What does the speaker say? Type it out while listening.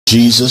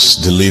Jesus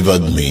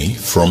delivered me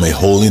from a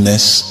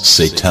holiness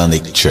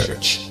satanic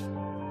church.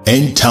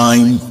 End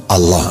time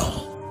alarm.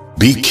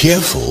 Be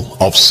careful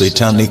of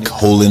satanic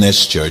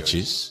holiness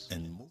churches.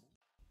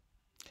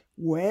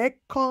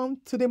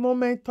 Welcome to the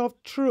moment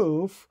of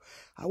truth.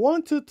 I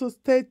want you to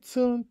stay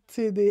tuned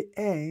to the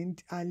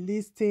end and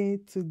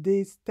listen to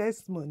this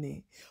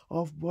testimony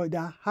of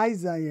Brother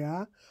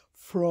Isaiah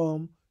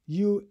from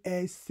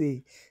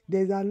USA.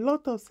 There's a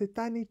lot of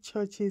satanic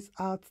churches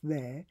out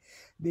there.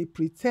 They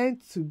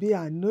pretend to be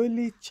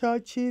unholy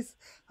churches.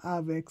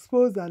 I've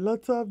exposed a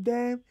lot of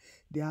them.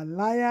 They are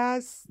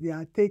liars. They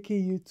are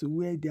taking you to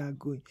where they are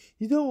going.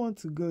 You don't want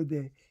to go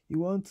there. You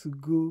want to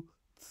go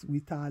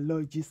with our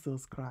Lord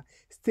Jesus Christ.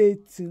 Stay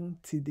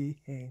tuned to the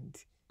end.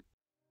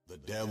 The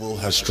devil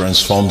has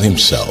transformed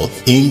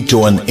himself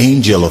into an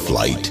angel of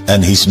light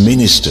and his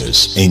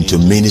ministers into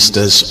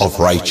ministers of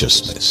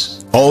righteousness.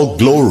 All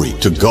glory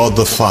to God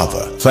the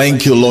Father.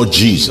 Thank you, Lord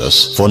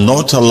Jesus, for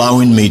not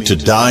allowing me to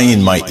die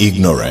in my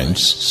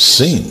ignorance,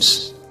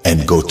 sins,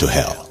 and go to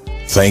hell.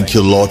 Thank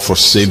you, Lord, for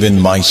saving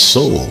my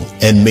soul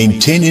and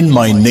maintaining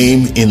my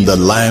name in the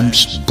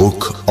Lamb's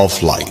Book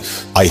of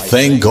Life. I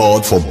thank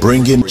God for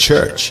bringing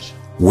church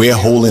where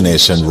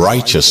holiness and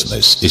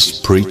righteousness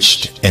is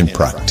preached and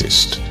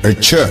practiced. A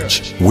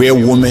church where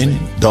women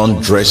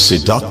don't dress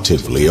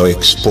seductively or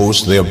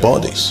expose their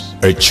bodies.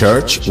 A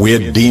church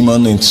where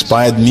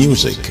demon-inspired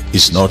music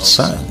is not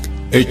sung.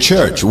 A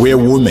church where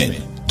women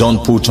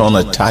don't put on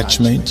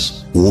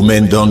attachments.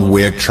 Women don't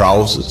wear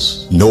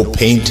trousers, no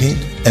painting,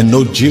 and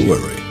no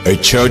jewelry. A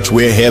church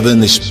where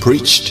heaven is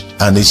preached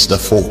and is the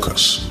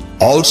focus.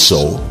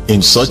 Also,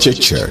 in such a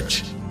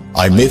church,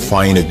 I may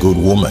find a good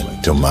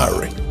woman to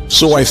marry.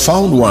 So I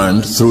found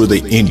one through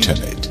the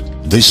internet.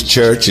 This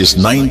church is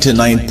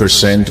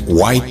 99%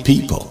 white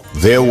people.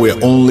 There were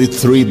only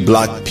 3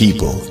 black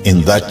people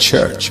in that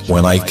church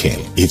when I came.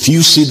 If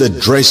you see the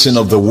dressing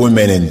of the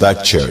women in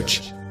that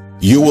church,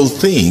 you will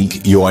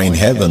think you are in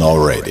heaven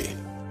already.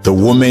 The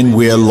women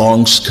wear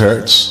long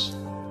skirts,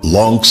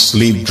 long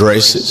sleeve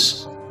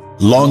dresses,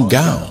 long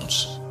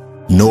gowns,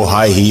 no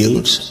high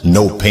heels,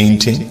 no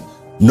painting,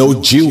 no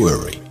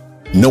jewelry,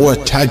 no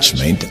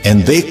attachment,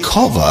 and they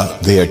cover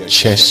their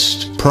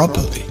chest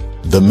properly.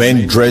 The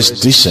men dress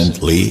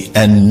decently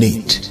and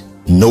neat.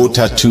 No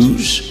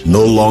tattoos,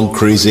 no long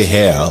crazy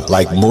hair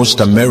like most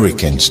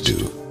Americans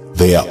do.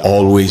 They are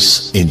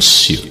always in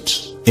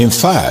suits. In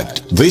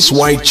fact, this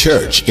white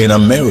church in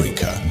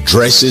America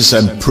dresses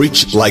and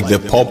preaches like the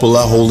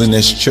popular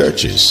holiness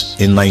churches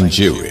in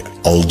Nigeria.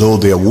 Although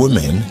their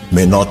women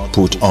may not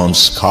put on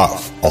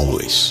scarf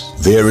always.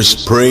 There is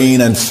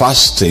praying and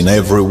fasting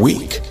every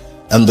week,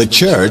 and the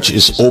church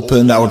is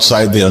opened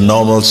outside their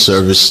normal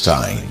service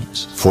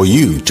times for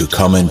you to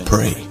come and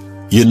pray.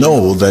 You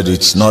know that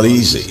it's not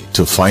easy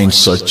to find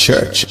such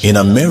church in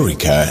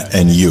America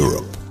and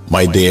Europe.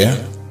 My dear,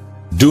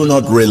 do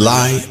not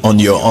rely on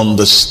your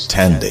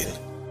understanding.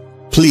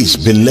 Please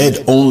be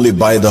led only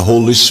by the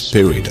Holy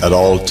Spirit at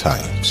all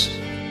times.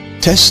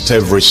 Test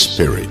every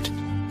spirit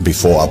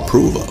before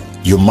approval.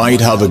 You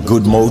might have a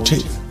good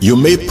motive. You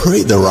may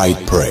pray the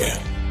right prayer.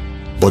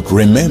 But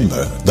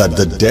remember that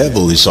the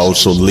devil is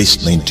also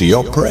listening to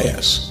your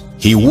prayers.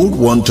 He would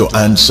want to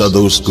answer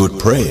those good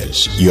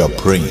prayers you are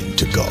praying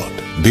to God.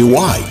 Be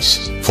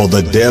wise, for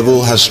the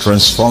devil has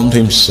transformed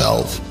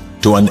himself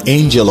to an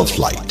angel of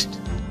light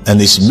and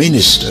his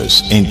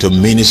ministers into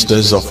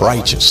ministers of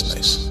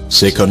righteousness.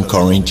 2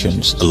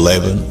 Corinthians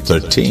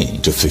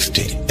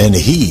 11:13-15. And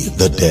he,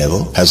 the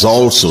devil, has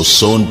also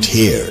sown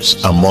tares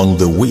among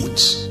the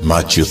weeds.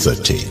 Matthew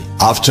 13.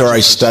 After I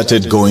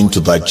started going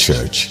to that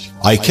church,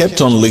 I kept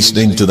on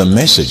listening to the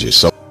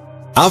messages.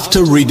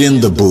 After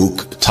reading the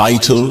book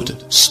titled,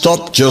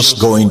 Stop Just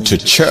Going to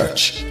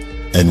Church,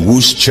 and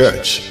Whose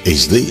Church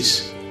Is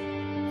This?,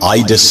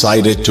 I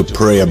decided to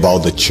pray about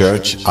the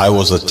church I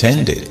was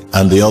attending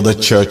and the other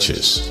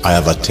churches I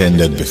have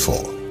attended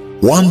before.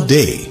 One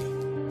day,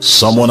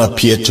 someone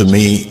appeared to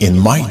me in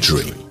my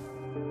dream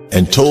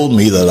and told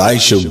me that I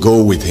should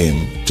go with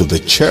him to the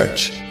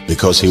church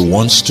because he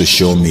wants to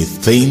show me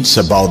things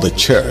about the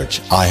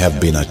church I have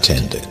been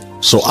attending.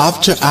 So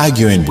after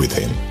arguing with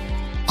him,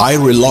 I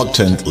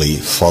reluctantly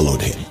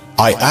followed him.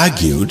 I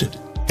argued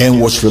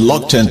and was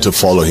reluctant to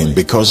follow him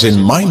because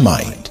in my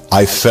mind,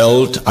 I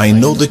felt I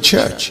know the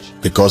church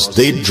because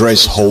they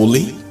dress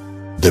holy,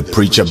 they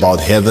preach about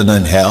heaven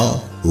and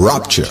hell,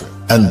 rapture,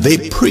 and they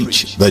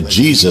preach that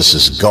Jesus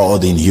is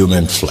God in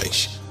human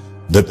flesh.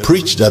 They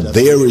preach that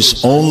there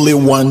is only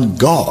one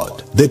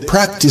God. They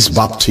practice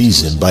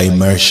baptism by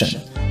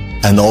immersion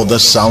and other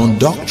sound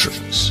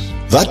doctrines.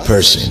 That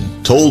person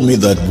told me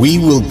that we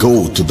will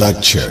go to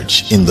that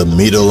church in the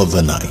middle of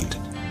the night.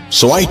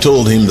 So I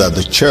told him that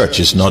the church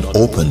is not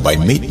open by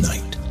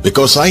midnight,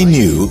 because I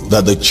knew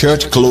that the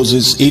church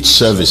closes its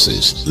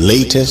services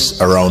latest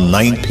around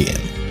 9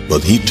 p.m.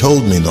 But he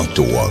told me not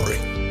to worry,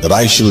 that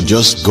I should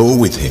just go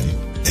with him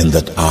and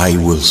that I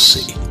will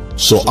see.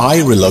 So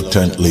I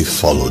reluctantly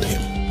followed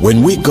him.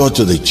 When we got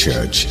to the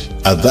church,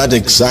 at that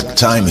exact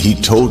time he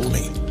told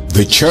me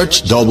The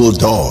church double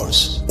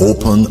doors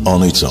opened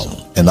on its own,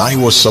 and I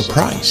was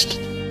surprised.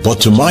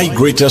 But to my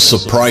greater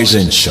surprise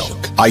and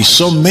shock, I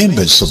saw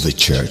members of the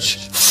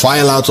church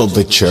file out of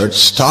the church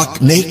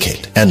stark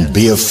naked and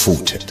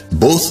barefooted,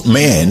 both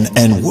men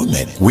and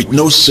women, with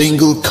no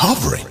single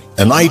covering.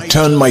 And I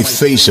turned my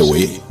face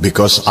away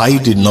because I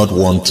did not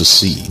want to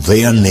see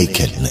their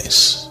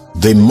nakedness.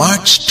 They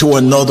marched to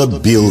another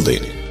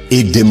building,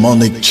 a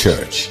demonic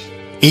church,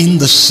 in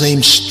the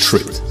same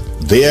street.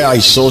 There I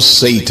saw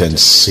Satan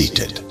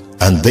seated,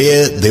 and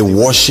there they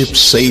worshiped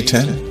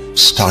Satan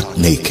stark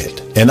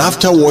naked. And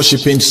after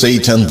worshiping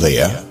Satan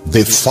there,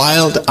 they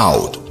filed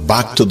out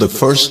back to the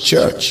first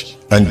church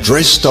and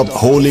dressed up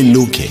holy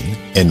looking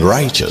and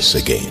righteous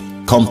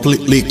again,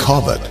 completely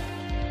covered.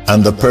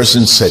 And the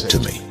person said to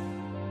me,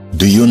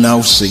 "Do you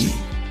now see?"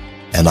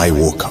 And I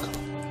woke up.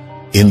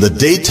 In the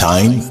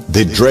daytime,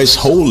 they dress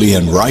holy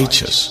and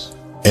righteous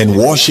and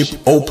worship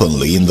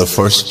openly in the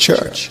first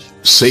church,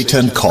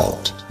 Satan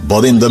called.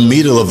 But in the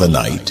middle of the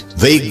night,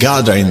 they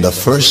gather in the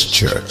first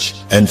church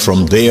and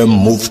from there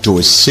move to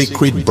a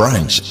secret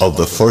branch of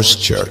the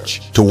first church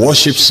to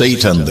worship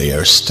Satan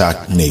there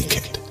stark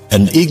naked.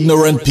 And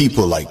ignorant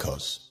people like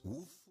us.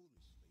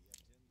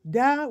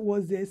 That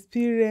was the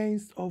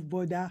experience of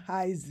Brother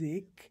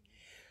Isaac.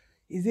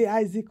 Is it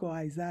Isaac or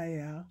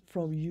Isaiah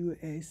from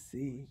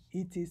USA?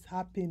 It is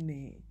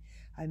happening.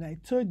 And I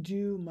told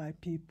you, my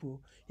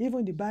people,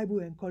 even the Bible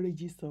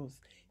encourages us.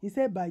 He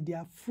said, by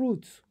their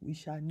fruits we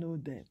shall know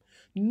them,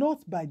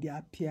 not by their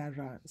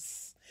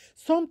appearance.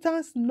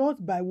 Sometimes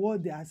not by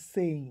what they are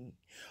saying,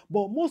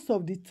 but most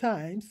of the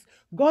times,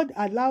 God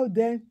allowed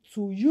them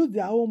to use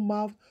their own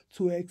mouth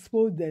to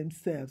expose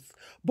themselves.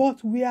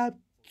 But we are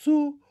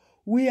too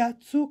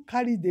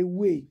carried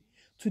away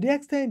to the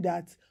extent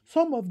that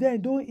some of them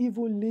don't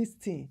even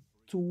listen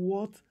to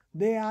what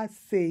they are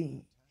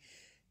saying.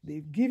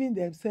 They've given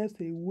themselves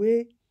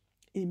away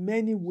in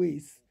many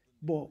ways,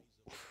 but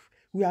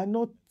we are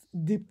not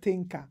deep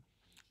thinker.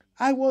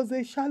 I was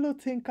a shallow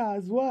thinker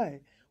as well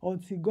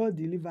until God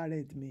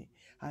delivered me.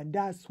 And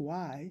that's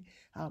why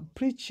I'm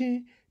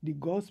preaching the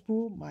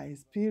gospel, my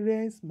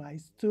experience, my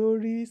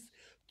stories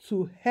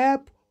to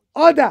help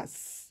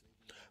others.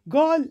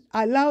 God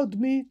allowed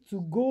me to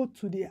go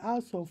to the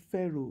house of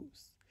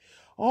pharaohs.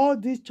 All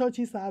these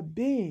churches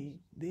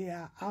they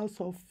are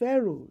house of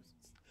pharaohs.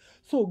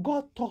 So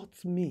God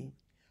taught me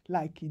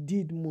like he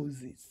did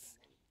Moses.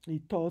 He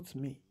taught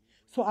me.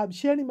 So I'm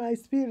sharing my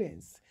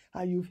experience,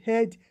 and you've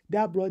heard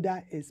that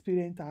brother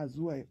experience as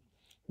well.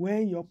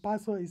 When your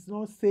pastor is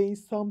not saying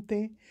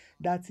something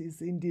that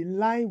is in the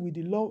line with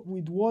the law,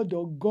 with the word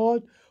of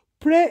God,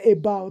 pray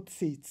about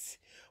it.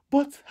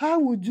 But how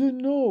would you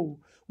know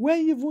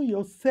when even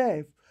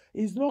yourself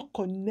is not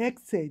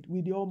connected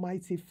with the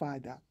Almighty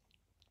Father?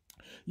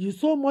 You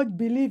so much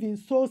believe in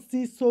sow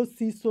seed, sow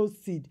seed, sow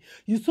seed.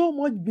 You so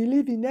much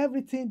believe in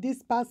everything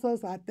these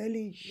pastors are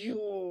telling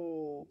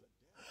you.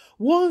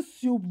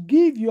 Once you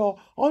give your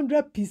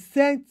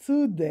 100%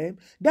 to them,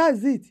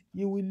 that's it.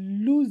 You will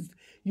lose.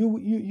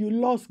 You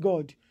lost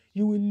God.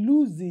 You will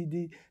lose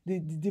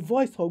the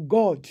voice of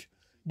God.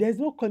 There's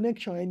no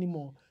connection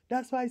anymore.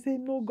 That's why I say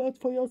know God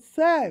for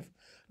yourself.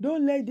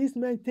 Don't let these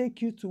men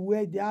take you to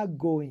where they are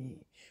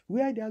going.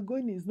 Where they are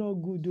going is not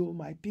good, oh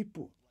my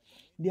people.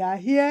 They are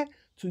here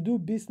to do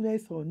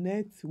business on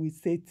earth with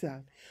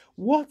Satan.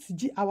 What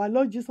our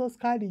Lord Jesus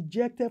Christ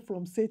rejected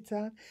from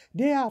Satan,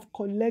 they have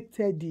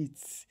collected it.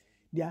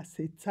 They are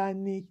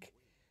satanic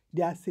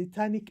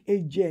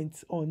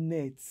agents on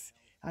earth.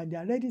 And they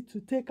are ready to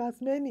take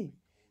as many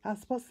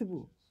as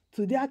possible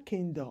to their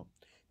kingdom.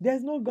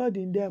 There's no God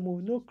in them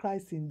or no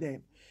Christ in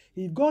them.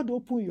 If God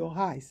open your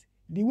eyes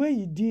the way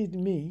he did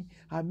me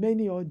and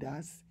many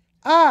others,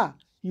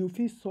 you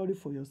feel sorry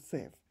for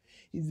yourself.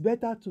 It's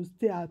better to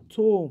stay at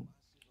home.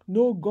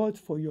 Know God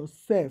for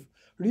yourself.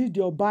 Read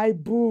your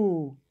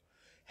Bible.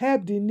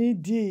 Help the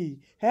needy.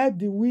 Help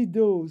the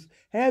widows.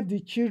 Help the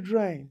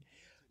children.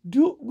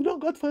 Know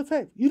God for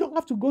yourself. You don't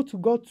have to go to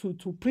God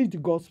to preach the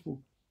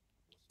gospel.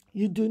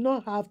 You do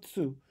not have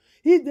to.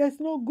 If there's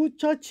no good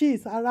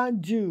churches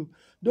around you,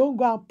 don't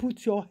go and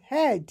put your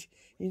head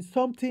in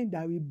something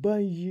that will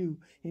burn you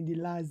in the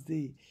last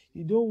day.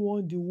 You don't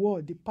want the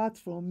world. Depart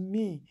from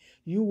me,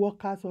 you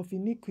workers of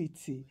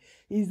iniquity.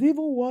 It's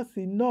even worse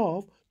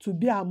enough to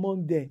be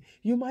among them.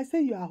 You might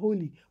say you are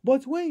holy,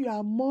 but when you are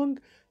among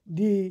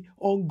the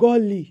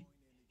ungodly,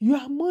 you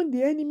are among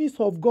the enemies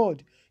of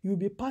God, you will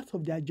be part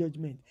of their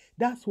judgment.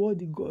 That's what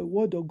the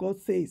word of God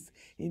says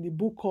in the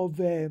book of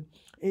in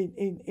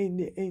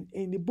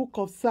the book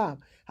of Psalm.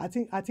 I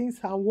think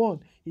Psalm 1.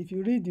 If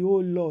you read the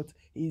whole lot,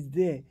 is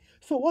there.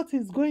 So what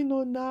is going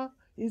on now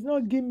is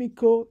not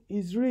gimmickal,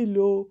 it's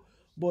real,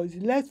 but it's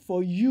left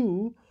for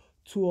you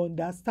to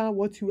understand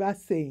what you are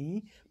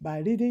saying by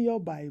reading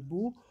your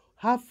Bible,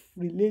 have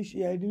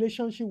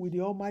relationship with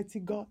the Almighty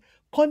God,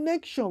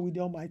 connection with the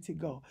Almighty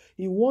God.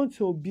 He wants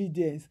your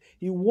obedience.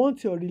 He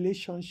wants your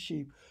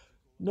relationship.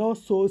 Not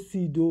sow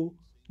seed,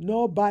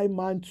 not buy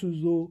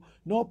mantles,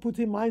 not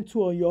putting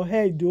mantle on your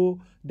head,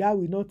 that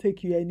will not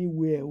take you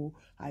anywhere.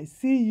 I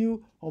see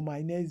you on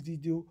my next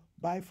video.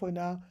 Bye for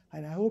now,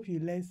 and I hope you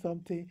learned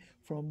something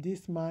from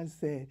this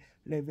man's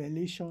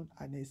revelation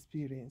and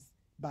experience.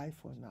 Bye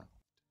for now.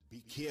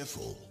 Be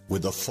careful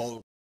with the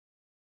false